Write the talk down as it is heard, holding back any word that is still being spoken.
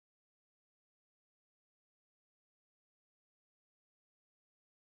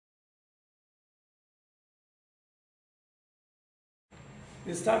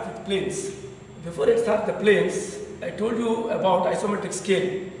We start with planes. Before I start the planes, I told you about isometric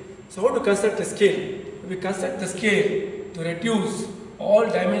scale. So how to construct a scale? We construct the scale to reduce all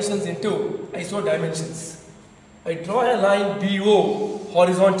dimensions into iso dimensions. I draw a line BO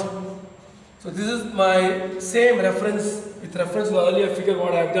horizontal. So this is my same reference with reference to the earlier figure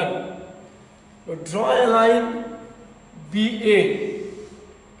what I have done. Now draw a line BA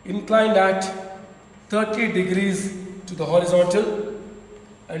inclined at 30 degrees to the horizontal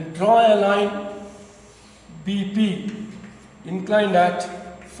and draw a line BP inclined at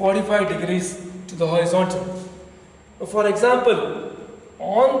 45 degrees to the horizontal. Now for example,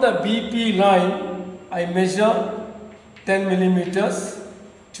 on the BP line I measure 10 millimeters,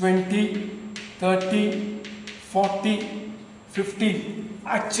 20, 30, 40, 50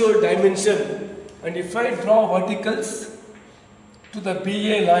 actual dimension, and if I draw verticals to the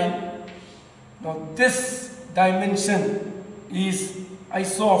BA line, now this dimension is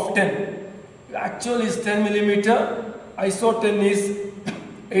ISO of 10. Actual is 10 millimeter, ISO 10 is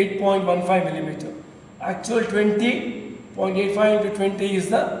 8.15 millimeter. Actual 20.85 into 20 is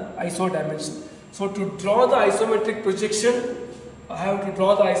the ISO dimension. So to draw the isometric projection, I have to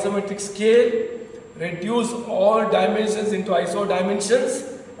draw the isometric scale, reduce all dimensions into ISO dimensions,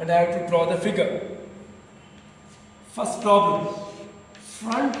 and I have to draw the figure. First problem,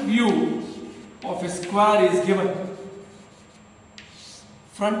 front view of a square is given.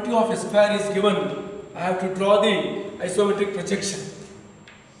 Front view of a square is given. I have to draw the isometric projection.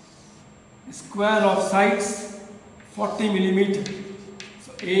 The square of sides 40 millimeter.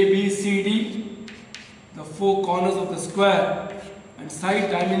 So A, B, C, D, the four corners of the square, and side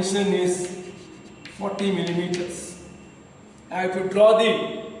dimension is 40 millimeters. I have to draw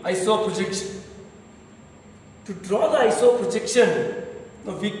the iso projection. To draw the iso projection,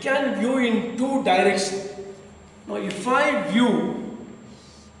 now we can view in two directions. Now if I view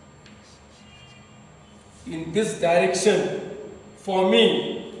in this direction, for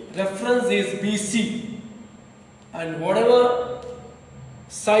me reference is BC, and whatever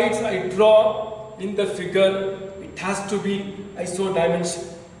sides I draw in the figure, it has to be iso dimension.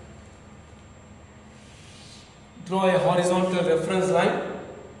 Draw a horizontal reference line.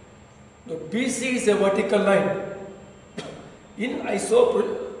 Now BC is a vertical line. In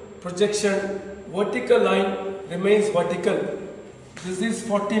iso projection, vertical line remains vertical. This is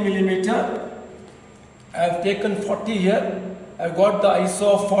 40 millimeter. I have taken 40 here. I have got the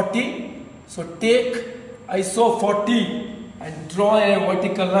ISO of 40. So take ISO 40 and draw a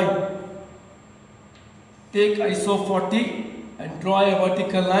vertical line. Take ISO 40 and draw a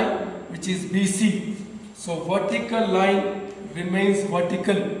vertical line which is BC. So vertical line remains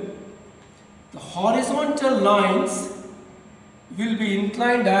vertical. The horizontal lines will be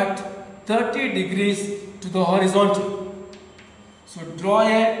inclined at 30 degrees to the horizontal. So draw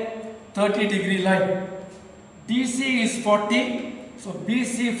a 30 degree line. DC is 40, so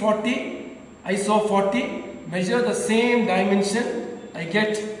BC 40, ISO 40, measure the same dimension, I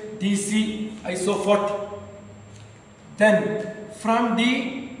get DC ISO 40. Then from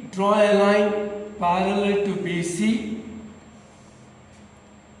D, draw a line parallel to BC.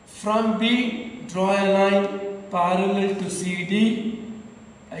 From B, draw a line parallel to CD.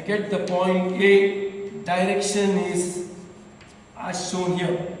 I get the point A. Direction is as shown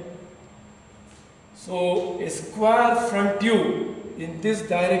here. So a square front view in this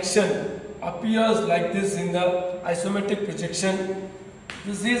direction appears like this in the isometric projection.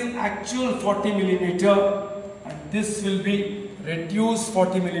 This is actual 40 millimeter and this will be reduced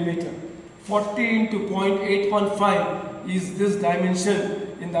 40 millimeter. 40 into 0.815 is this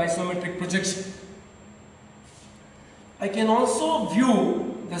dimension in the isometric projection. I can also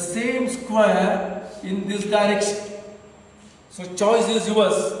view the same square in this direction. So choice is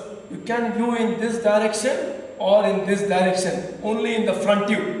yours. You can view in this direction or in this direction, only in the front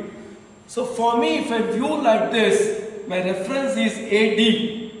view. So for me, if I view like this, my reference is AD.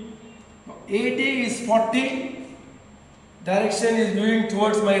 AD is 40, direction is viewing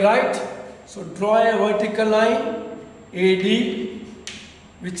towards my right. So draw a vertical line, AD,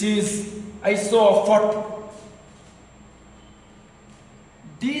 which is ISO of 40.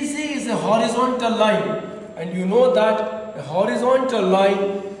 DC is a horizontal line, and you know that a horizontal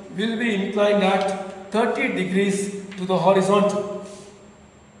line will be inclined at 30 degrees to the horizontal.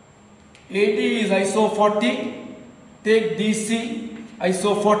 AD is ISO 40, take DC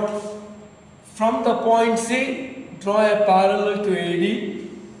ISO 40. From the point C, draw a parallel to AD.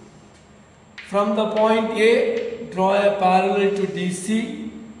 From the point A, draw a parallel to DC.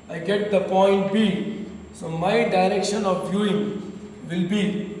 I get the point B. So my direction of viewing will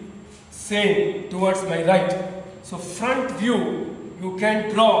be same towards my right. So front view you can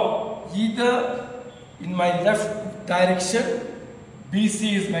draw either in my left direction,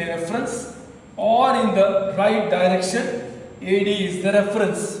 BC is my reference, or in the right direction, AD is the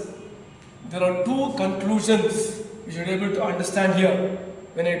reference. There are two conclusions you should be able to understand here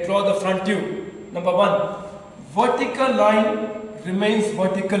when I draw the front view. Number one, vertical line remains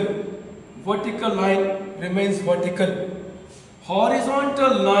vertical. Vertical line remains vertical.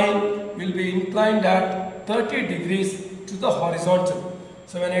 Horizontal line will be inclined at 30 degrees to the horizontal.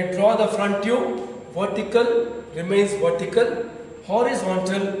 So when I draw the front view, vertical remains vertical.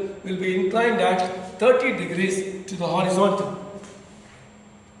 Horizontal will be inclined at 30 degrees to the horizontal.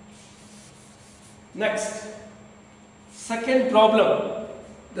 Next, second problem.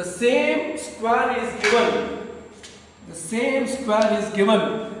 The same square is given. The same square is given,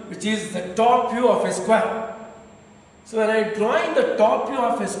 which is the top view of a square. So when I draw in the top view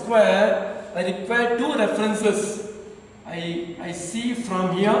of a square, I require two references. I see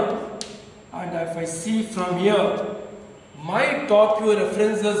from here, and if I see from here, my top view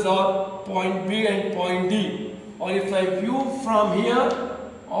references are point B and point D. Or if I view from here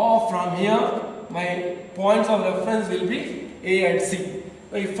or from here, my points of reference will be A and C.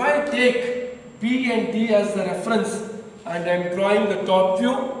 If I take B and D as the reference and I am drawing the top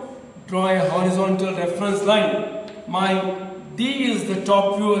view, draw a horizontal reference line. My D is the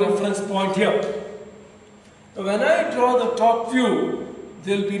top view reference point here. So when I draw the top view,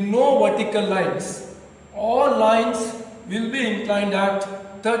 there will be no vertical lines. All lines will be inclined at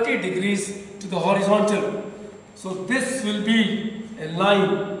 30 degrees to the horizontal. So this will be a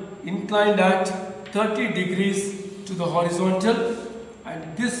line inclined at 30 degrees to the horizontal,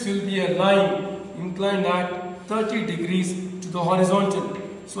 and this will be a line inclined at 30 degrees to the horizontal.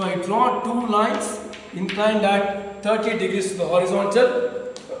 So I draw two lines inclined at 30 degrees to the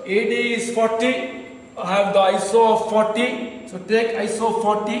horizontal. AD is 40. I have the ISO of 40. So take ISO of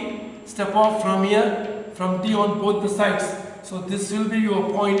 40, step off from here, from D on both the sides. So this will be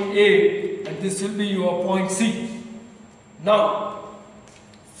your point A and this will be your point C. Now,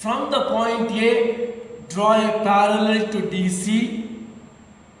 from the point A, draw a parallel to DC.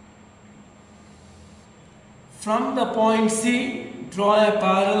 From the point C, draw a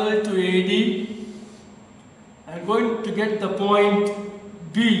parallel to AD. I am going to get the point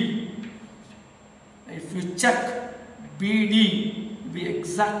B. If you check, BD will be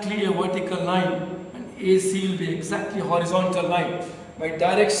exactly a vertical line and AC will be exactly a horizontal line. My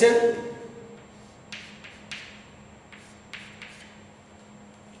direction,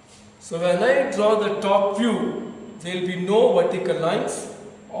 so when I draw the top view, there will be no vertical lines.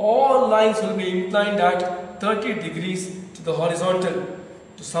 All lines will be inclined at 30 degrees to the horizontal.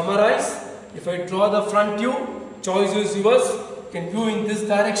 To summarize, if I draw the front view, choice is yours. You can view in this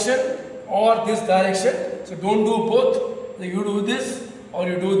direction or this direction. So don't do both. You do this or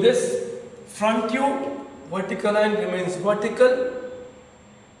you do this. Front view, vertical line remains vertical.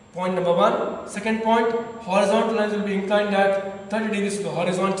 Point number one. Second point, horizontal lines will be inclined at 30 degrees to the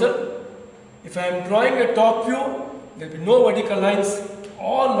horizontal. If I am drawing a top view, there will be no vertical lines.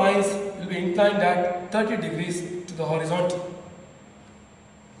 All lines will be inclined at 30 degrees to the horizontal.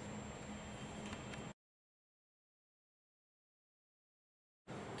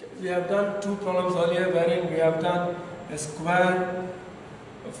 We have done two problems earlier wherein we have done a square,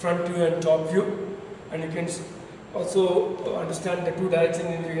 front view and top view, and you can also understand the two directions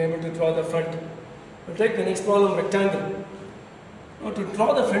and you are able to draw the front. We'll take the next problem, rectangle. Now to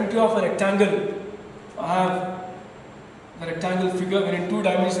draw the front view of a rectangle, I have the rectangle figure wherein two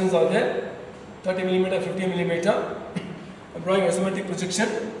dimensions are there, 30 mm, 50 mm. I'm drawing isometric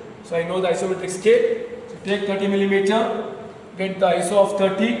projection, so I know the isometric scale. So take 30 mm, get the ISO of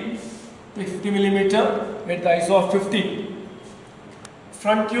 30, take 50 mm, get the ISO of 50.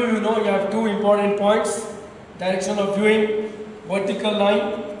 Front view, you know you have two important points. Direction of viewing, vertical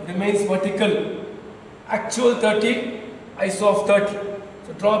line remains vertical. Actual 30, ISO of 30.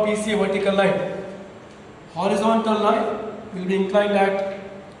 So draw BC vertical line. Horizontal line will be inclined at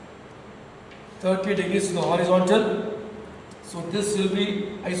 30 degrees to the horizontal. So this will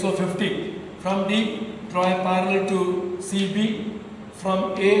be ISO 50. From D, draw a parallel to CB.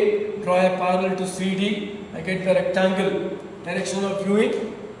 From A, draw a parallel to CD. I get the rectangle. Direction of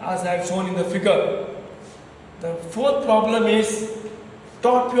viewing as I have shown in the figure. The fourth problem is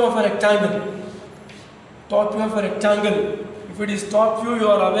top view of a rectangle. Top view of a rectangle. If it is top view, you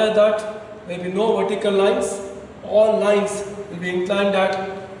are aware that there will be no vertical lines. All lines will be inclined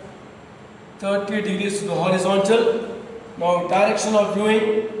at 30 degrees to the horizontal. Now direction of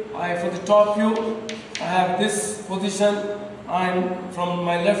viewing, for the top view, I have this position and from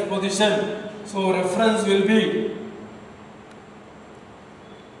my left position. So reference will be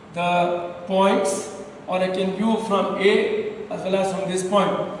the points, or I can view from A as well as from this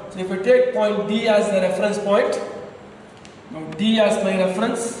point. So if I take point D as the reference point, now D as my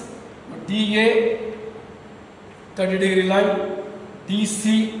reference, DA 30-degree line,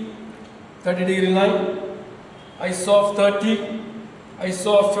 DC 30-degree line, ISO of 30,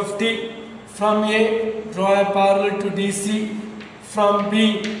 ISO of 50. From A, draw a parallel to DC. From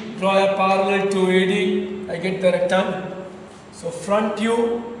B, draw a parallel to AD. I get the rectangle. So front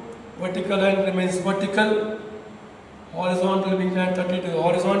view, vertical line remains vertical. Horizontal will be inclined 30 to the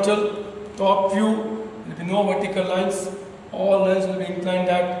horizontal. Top view, there will be no vertical lines. All lines will be inclined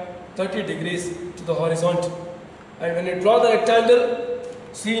at 30 degrees to the horizontal. And when you draw the rectangle,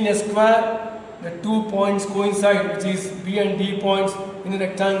 see in a square, the 2 points coincide, which is B and D points in a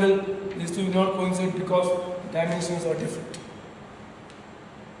rectangle. These two will not coincide because the dimensions are different.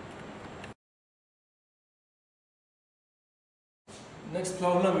 Next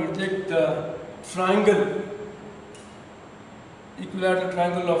problem, we take the triangle, equilateral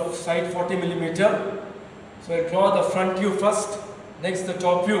triangle of side 40 millimeter. So I draw the front view first, next the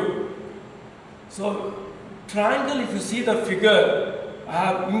top view. So triangle, if you see the figure, I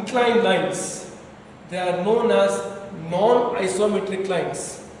have inclined lines. They are known as non-isometric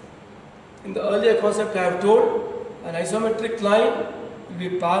lines. In the earlier concept I have told, an isometric line will be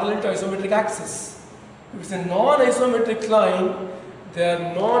parallel to isometric axis. If it's a non-isometric line, they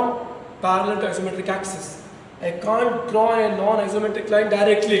are non-parallel to isometric axis. I can't draw a non-isometric line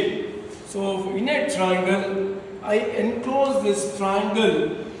directly. So in a triangle, I enclose this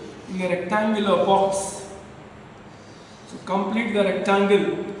triangle in a rectangular box. So complete the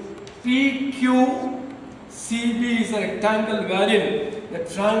rectangle. PQCB is a rectangle wherein the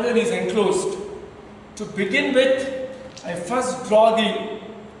triangle is enclosed. To begin with, I first draw the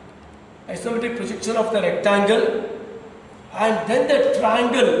isometric projection of the rectangle and then the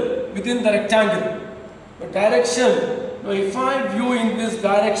triangle within the rectangle. The direction, now if I view in this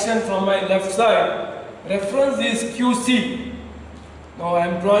direction from my left side, reference is QC. Now I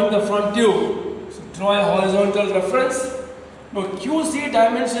am drawing the front view. So draw a horizontal reference. Now QC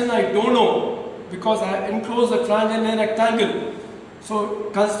dimension I don't know because I enclose the triangle in a rectangle. So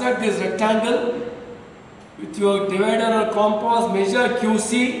construct this rectangle with your divider or compass, measure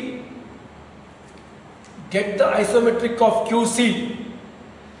QC, get the isometric of QC.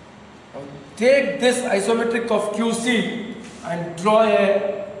 Now take this isometric of QC and draw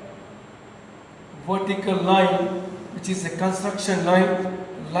a vertical line, which is a construction line,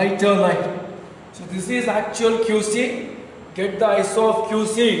 lighter line. So this is actual QC, get the ISO of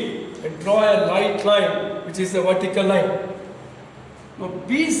QC and draw a light line, which is a vertical line. Now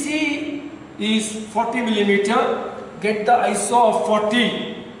BC is 40 millimeter, get the ISO of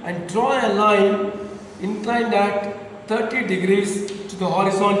 40 and draw a line inclined at 30 degrees to the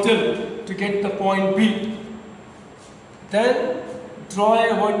horizontal to get the point B. Then draw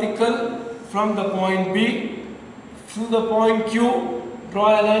a vertical from the point B through the point Q,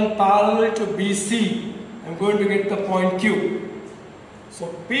 draw a line parallel to BC. I'm going to get the point Q. So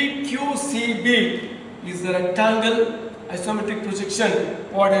PQCB is the rectangle isometric projection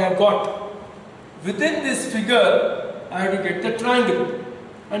what I have got. Within this figure, I have to get the triangle.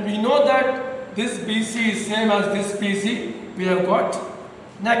 And we know that this BC is same as this PC we have got.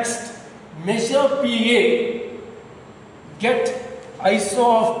 Next, measure PA. Get ISO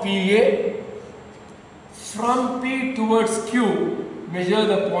of PA. From P towards Q, measure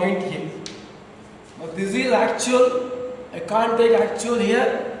the point here. Now this is actual. I can't take actual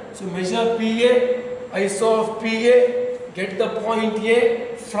here. So measure PA, ISO of PA, get the point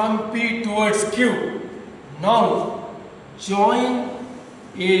A from P towards Q. Now join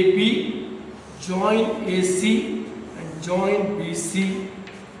AB, join AC and join BC.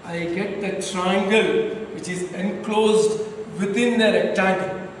 I get the triangle which is enclosed within the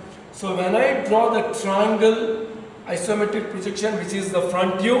rectangle. So when I draw the triangle isometric projection, which is the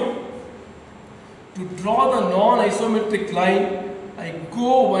front view, to draw the non-isometric line, I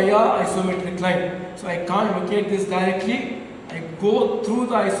go via isometric line. So I can't locate this directly. I go through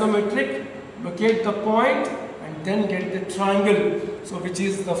the isometric, locate the point and then get the triangle. So which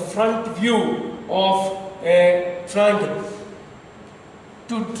is the front view of a triangle.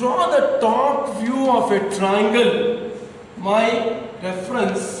 To draw the top view of a triangle, my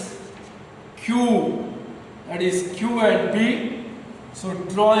reference Q, that is Q and B. So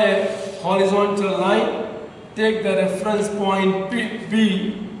draw a horizontal line, take the reference point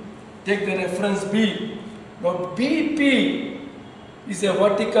B, take the reference B. Now BP is a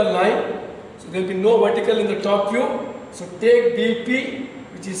vertical line, so there will be no vertical in the top view. So take BP,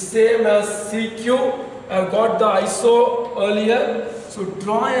 which is same as CQ. I have got the ISO earlier, So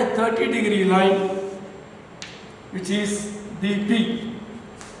draw a 30-degree line which is BP.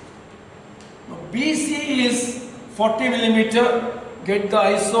 Now BC is 40 millimeter. Get the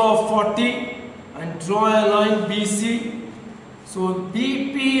ISO of 40 and draw a line BC. So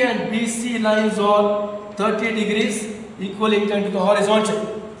BP and BC lines are 30 degrees, equal inclined to the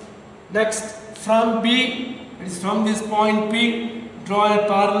horizontal. Next, from B, it is from this point P, draw a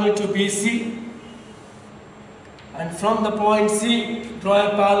parallel to BC. And from the point C, draw a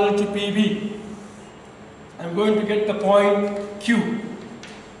parallel to PB. I am going to get the point Q.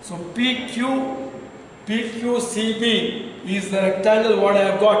 So PQCB is the rectangle what I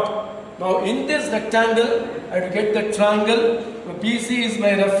have got. Now in this rectangle, I have to get the triangle. So BC is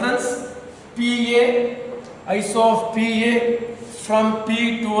my reference. PA, ISO of PA, from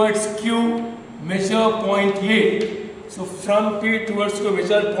P towards Q, measure point A. So from P towards Q,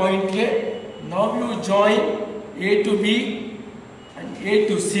 measure point A. Now you join A to B and A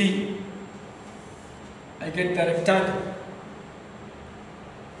to C. I get the rectangle.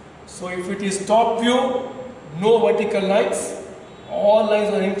 So if it is top view, no vertical lines. All lines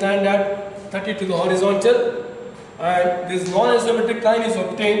are inclined at 30 to the horizontal. And this non-isometric line is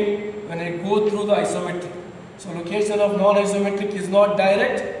obtained when I go through the isometric. So location of non-isometric is not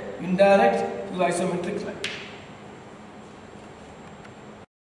direct, indirect to the isometric line.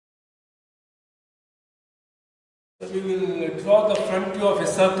 So we will draw the front view of a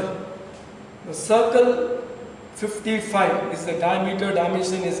circle. The circle 55 is the diameter,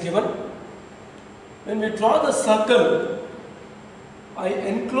 dimension is given. When we draw the circle, I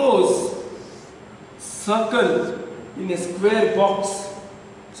enclose circle in a square box.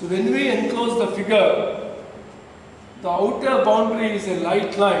 So when we enclose the figure, the outer boundary is a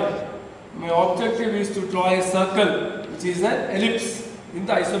light line. My objective is to draw a circle which is an ellipse in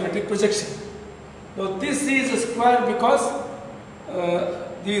the isometric projection. Now this is a square because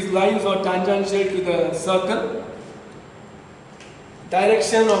these lines are tangential to the circle.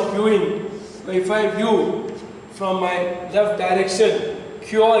 Direction of viewing, if I view from my left direction,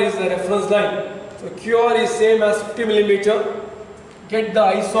 QR is the reference line. So QR is same as 50 millimeter. Get the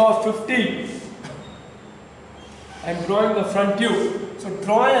ISO of 50. I am drawing the front view. So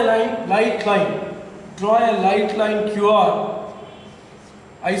draw a line, light line. Draw a light line QR.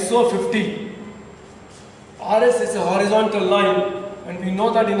 ISO 50. RS is a horizontal line, and we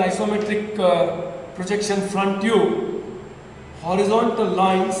know that in isometric projection front view, horizontal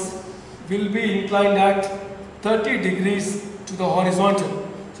lines will be inclined at 30 degrees to the horizontal.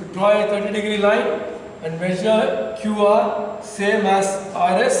 So draw a 30-degree line and measure QR same as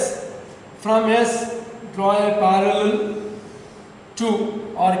RS. From S, draw a parallel to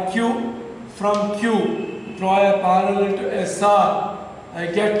or Q. From Q, draw a parallel to SR. I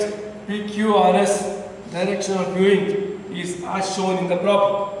get PQRS. Direction of viewing is as shown in the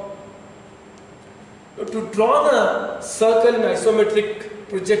problem. To draw the circle in isometric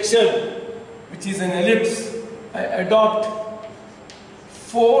projection, which is an ellipse, I adopt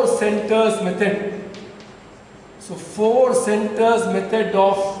 4 centers method. So 4 centers method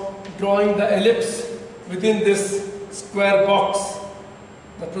of drawing the ellipse within this square box.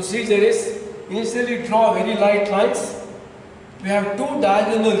 The procedure is initially draw very light lines. We have 2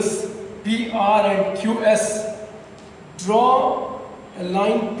 diagonals, PR and QS. Draw a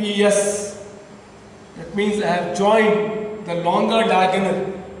line PS. That means I have joined the longer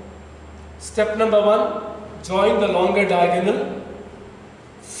diagonal. Step number 1, join the longer diagonal.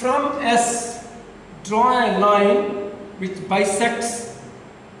 From S, draw a line which bisects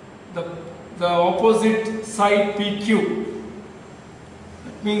the opposite side PQ.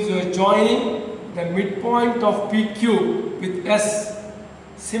 That means you are joining the midpoint of PQ with S.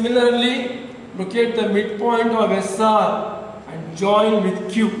 Similarly, locate the midpoint of SR and join with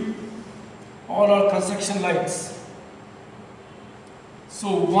Q. All are construction lines. So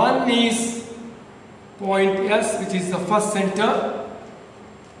 1 is point S, which is the first center.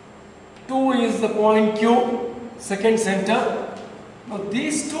 2 is the point Q, second center. Now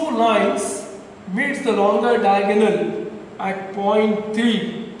these 2 lines meet the longer diagonal at point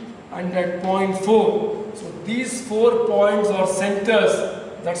 3 and at point 4. So these 4 points are centers.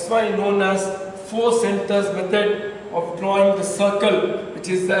 That's why known as 4 centers method of drawing the circle, which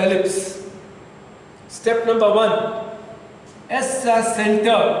is the ellipse. Step number 1, S as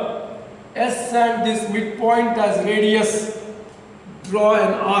center, S and this midpoint as radius, draw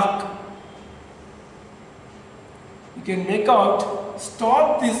an arc. You can make out,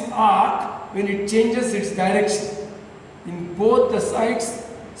 stop this arc when it changes its direction. In both the sides,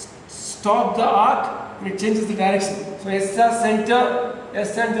 stop the arc when it changes the direction. So S as center,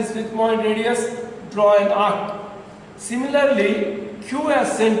 S and this midpoint radius, draw an arc. Similarly, Q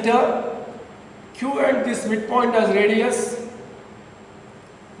as center, Q and this midpoint as radius,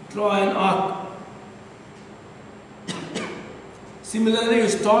 draw an arc. Similarly, you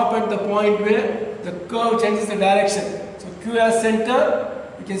stop at the point where the curve changes the direction. So Q as center,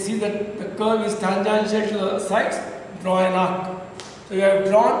 you can see that the curve is tangential to the sides, draw an arc. So you have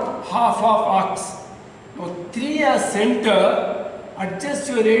drawn half arcs. Now 3 as center, adjust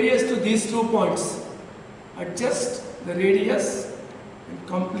your radius to these 2 points. Adjust the radius and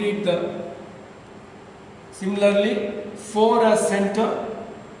complete the. Similarly, 4 as center,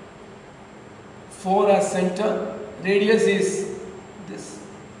 radius is this.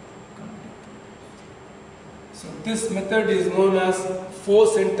 So this method is known as 4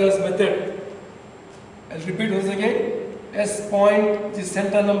 centers method. I'll repeat once again. S point is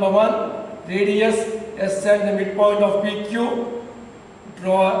center number 1, radius S and the midpoint of PQ,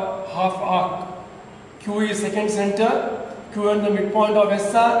 draw half arc. Q is second center, Q and the midpoint of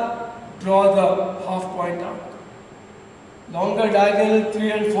SR, draw the half point arc. Longer diagonal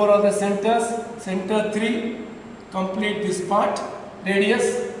 3 and 4 are the centers. Center 3, complete this part.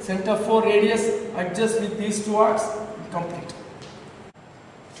 Radius, center 4 radius, adjust with these 2 arcs and complete.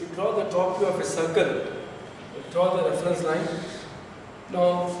 To draw the top view of a circle, draw the reference line.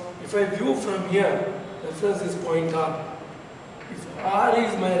 Now, if I view from here, reference is point R. If R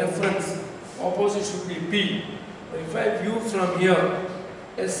is my reference, opposite should be P. If I view from here,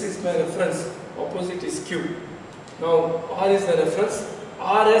 S is my reference, opposite is Q. Now, R is the reference,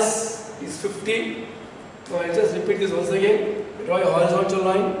 RS is 50. Now, I'll just repeat this once again. Draw a horizontal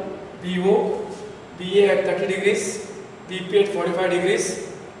line, BO, BA at 30 degrees, BP at 45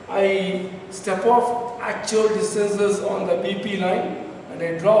 degrees. I step off actual distances on the BP line and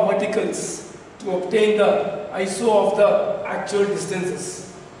I draw verticals to obtain the ISO of the actual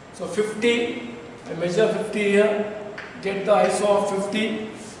distances. So 50, I measure 50 here, get the ISO of 50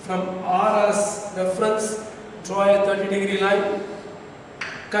 from R as reference, draw a 30-degree line,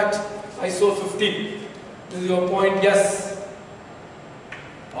 cut ISO 50. This is your point S.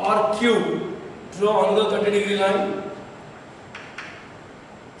 RQ, draw another 30-degree line,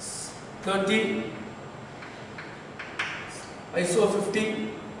 30, ISO 50,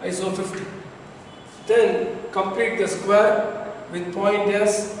 ISO 50. Then complete the square with point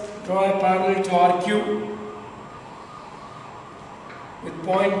S, draw a parallel to RQ. With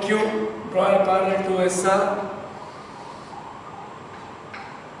point Q, draw a parallel to SR.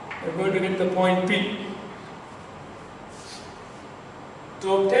 We are going to get the point P.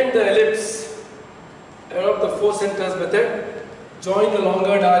 To obtain the ellipse, adopt the 4 centers method. Join the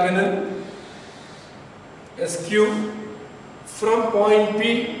longer diagonal SQ. From point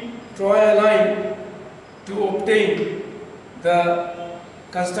P, draw a line to obtain the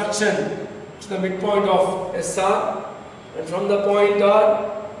construction to the midpoint of SR. And from the point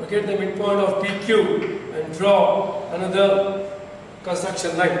R, locate the midpoint of PQ and draw another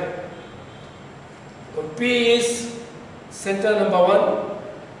construction line. So P is center number 1,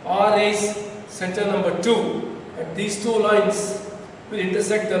 R is center number 2, and these 2 lines will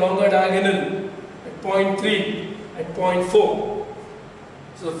intersect the longer diagonal at point 3 and point 4.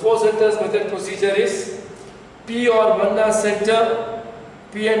 So the 4 centers method procedure is P or 1 as center,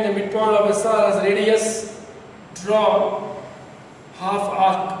 P and the midpoint of SR as radius, draw half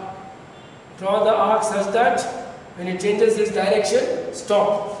arc. Draw the arc such that when it changes its direction,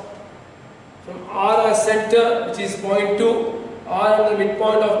 stop. From R as center, which is point 2, R and the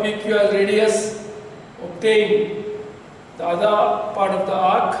midpoint of PQ as radius, obtain the other part of the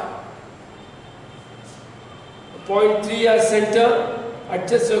arc. Point 3 as center,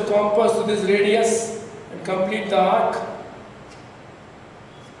 adjust your compass to this radius and complete the arc.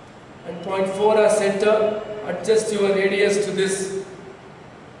 And point 4 as center, adjust your radius to this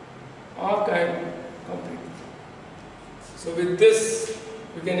arc and complete. So with this,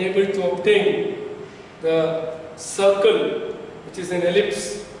 we can able to obtain the circle, which is an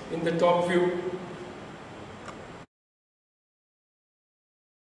ellipse in the top view.